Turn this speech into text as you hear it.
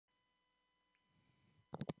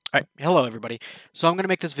Alright, hello everybody. So I'm going to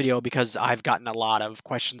make this video because I've gotten a lot of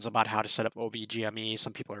questions about how to set up OvGME.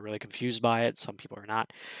 Some people are really confused by it, some people are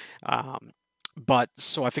not.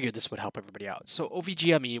 So I figured this would help everybody out. So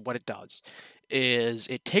OvGME, what it does is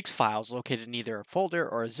it takes files located in either a folder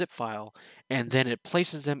or a zip file, and then it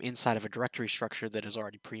places them inside of a directory structure that is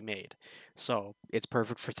already pre-made. So it's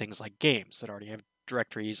perfect for things like games that already have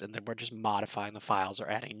directories, and then we're just modifying the files or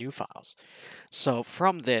adding new files. So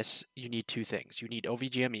from this, you need two things. You need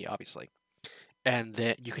OvGME, obviously, and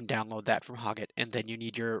then you can download that from Hoggit, and then you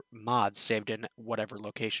need your mods saved in whatever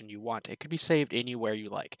location you want. It could be saved anywhere you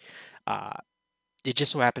like. Uh, it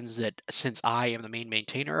just so happens that since I am the main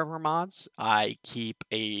maintainer of our mods, I keep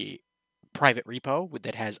a private repo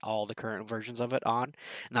that has all the current versions of it on,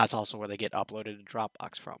 and that's also where they get uploaded to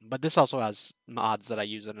Dropbox from. But this also has mods that I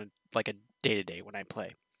use in a day-to-day when I play.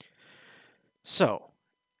 So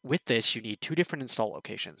with this, you need two different install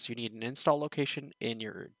locations. You need an install location in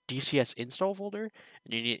your DCS install folder,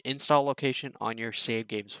 and you need an install location on your save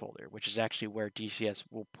games folder, which is actually where DCS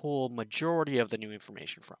will pull majority of the new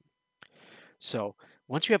information from. So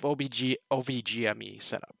once you have OvGME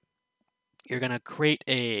set up, you're going to create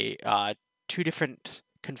two different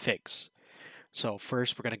configs. So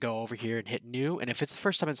first, we're going to go over here and hit new, and if it's the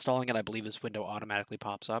first time installing it, I believe this window automatically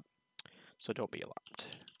pops up, so don't be alarmed.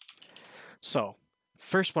 So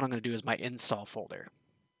first, what I'm going to do is my install folder,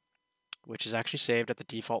 which is actually saved at the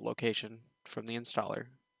default location from the installer,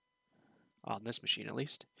 on this machine at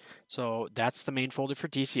least. So that's the main folder for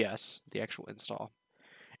DCS, the actual install.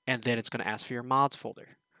 And then it's going to ask for your mods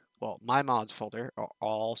folder. Well, my mods folder are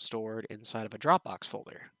all stored inside of a Dropbox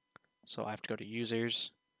folder. So I have to go to users.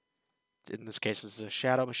 In this case, this is a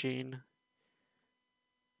shadow machine,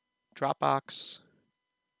 Dropbox,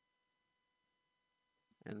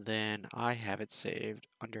 and then I have it saved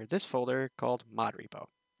under this folder called mod repo.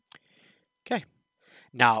 Okay.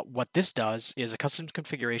 Now, what this does is a custom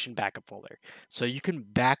configuration backup folder. So you can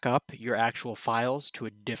back up your actual files to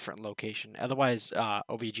a different location. Otherwise,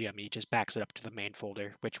 OvGME just backs it up to the main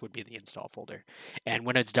folder, which would be the install folder. And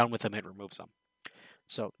when it's done with them, it removes them.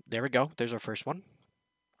 So there we go. There's our first one.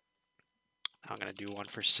 I'm going to do one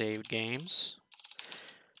for saved games.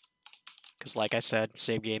 Because like I said,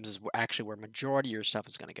 save games is actually where majority of your stuff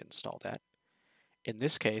is going to get installed at. In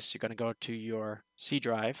this case, you're going to go to your C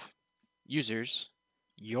drive, users,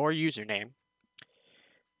 your username.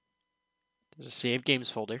 There's a save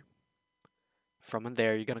games folder. From in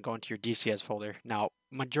there, you're going to go into your DCS folder. Now,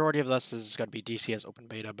 majority of this is going to be DCS Open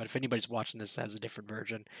Beta, but if anybody's watching this that has a different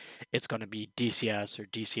version, it's going to be DCS or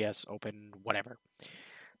DCS Open whatever.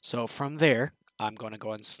 So from there, I'm going to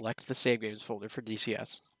go and select the save games folder for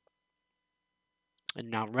DCS.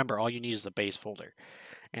 And now remember, all you need is the base folder.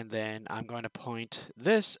 And then I'm going to point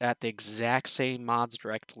this at the exact same mods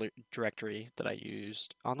directory that I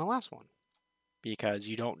used on the last one, because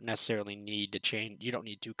you don't necessarily need to change, you don't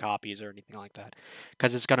need two copies or anything like that,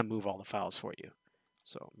 because it's going to move all the files for you.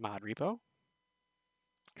 So mod repo,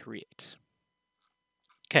 create.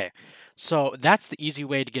 Okay, so that's the easy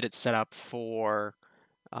way to get it set up for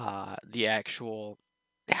the actual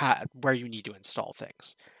where you need to install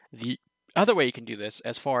things. The other way you can do this,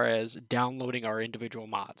 as far as downloading our individual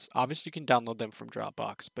mods, obviously you can download them from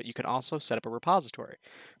Dropbox, but you can also set up a repository.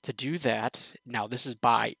 To do that, now this is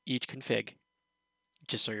by each config,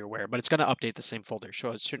 just so you're aware, but it's going to update the same folder,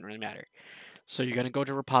 so it shouldn't really matter. So you're going to go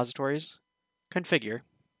to repositories, configure.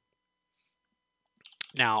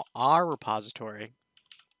 Now our repository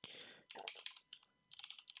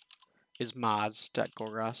is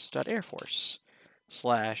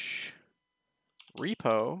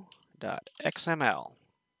mods.gorgas.airforce/repo.xml.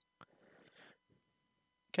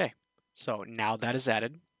 Okay, so now that is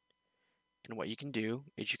added, and what you can do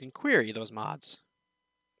is you can query those mods.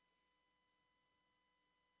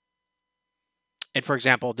 And for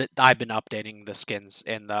example, I've been updating the skins,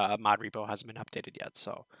 and the mod repo hasn't been updated yet,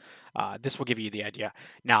 so this will give you the idea.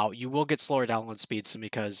 Now, you will get slower download speeds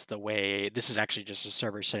because the way this is actually just a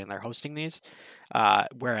server sitting there hosting these,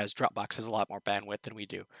 whereas Dropbox has a lot more bandwidth than we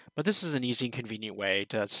do. But this is an easy and convenient way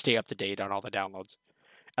to stay up to date on all the downloads.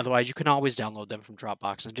 Otherwise, you can always download them from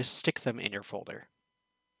Dropbox and just stick them in your folder.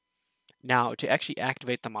 Now, to actually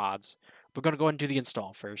activate the mods, we're going to go ahead and do the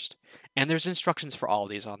install first, and there's instructions for all of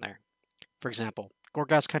these on there. For example,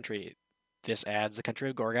 Gorgas country. This adds the country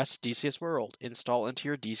of Gorgas to DCS World. Install into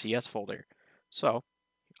your DCS folder. So,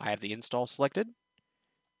 I have the install selected.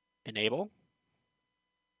 Enable.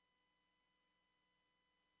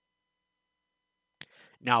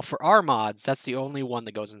 Now, for our mods, that's the only one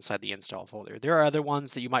that goes inside the install folder. There are other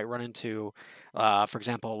ones that you might run into. For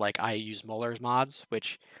example, like I use Muller's mods,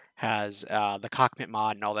 which has the cockpit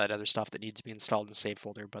mod and all that other stuff that needs to be installed in the save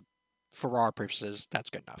folder, but for our purposes, that's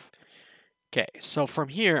good enough. Okay, so from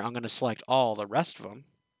here, I'm going to select all the rest of them,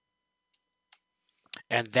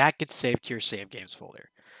 and that gets saved to your save games folder.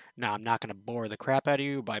 Now, I'm not going to bore the crap out of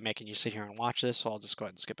you by making you sit here and watch this, so I'll just go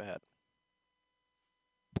ahead and skip ahead.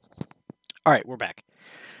 All right, we're back.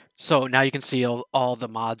 So now you can see all the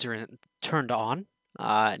mods are turned on.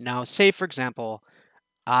 Now, say for example,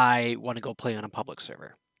 I want to go play on a public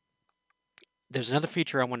server. There's another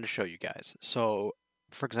feature I wanted to show you guys. So,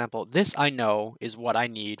 for example, this I know is what I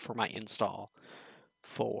need for my install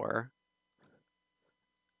for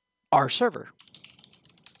our server.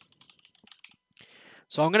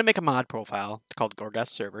 So I'm going to make a mod profile called Gorgas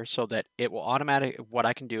Server so that it will what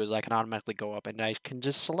I can do is I can automatically go up and I can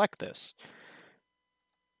just select this.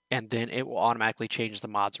 And then it will automatically change the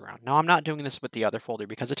mods around. Now I'm not doing this with the other folder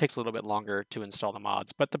because it takes a little bit longer to install the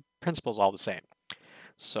mods, but the principle is all the same.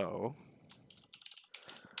 So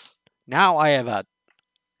now I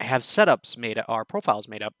have setups made or profiles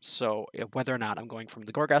made up, so whether or not I'm going from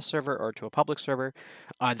the Gorgas server or to a public server,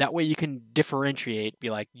 that way you can differentiate, be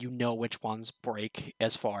like, you know which ones break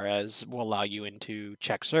as far as will allow you into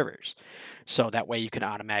check servers. So that way you can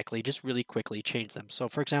automatically just really quickly change them. So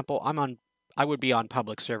for example, I would be on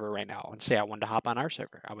public server right now and say I wanted to hop on our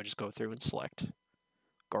server. I would just go through and select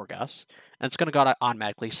Gorgas, and it's going to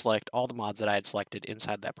automatically select all the mods that I had selected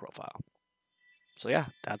inside that profile. So yeah,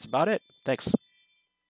 that's about it. Thanks.